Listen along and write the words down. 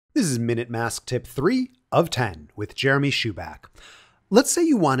This is Minute Mask Tip 3 of 10 with Jeremy Schuback. Let's say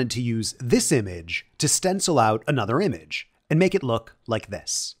you wanted to use this image to stencil out another image and make it look like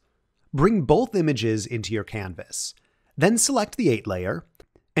this. Bring both images into your canvas, then select the 8 layer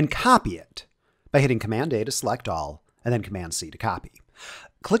and copy it by hitting Command A to select all and then Command C to copy.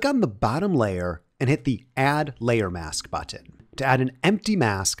 Click on the bottom layer and hit the Add Layer Mask button to add an empty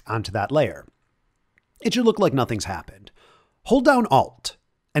mask onto that layer. It should look like nothing's happened. Hold down Alt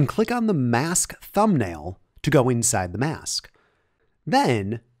and click on the mask thumbnail to go inside the mask.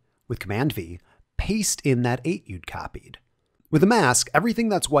 Then, with Command V, paste in that 8 you'd copied. With a mask, everything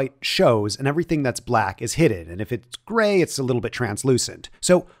that's white shows and everything that's black is hidden, and if it's gray, it's a little bit translucent.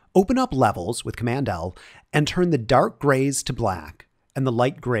 So open up Levels with Command L and turn the dark grays to black and the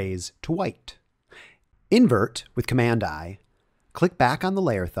light grays to white. Invert with Command I, click back on the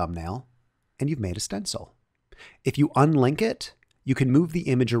layer thumbnail, and you've made a stencil. If you unlink it, you can move the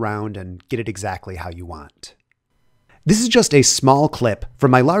image around and get it exactly how you want. This is just a small clip from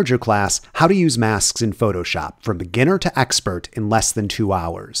my larger class, How to Use Masks in Photoshop from Beginner to Expert in less than 2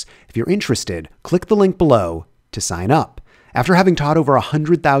 hours. If you're interested, click the link below to sign up. After having taught over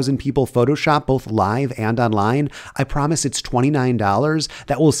 100,000 people Photoshop both live and online, I promise it's $29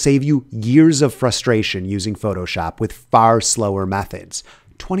 that will save you years of frustration using Photoshop with far slower methods.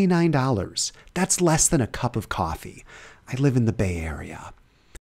 $29. That's less than a cup of coffee. I live in the Bay Area.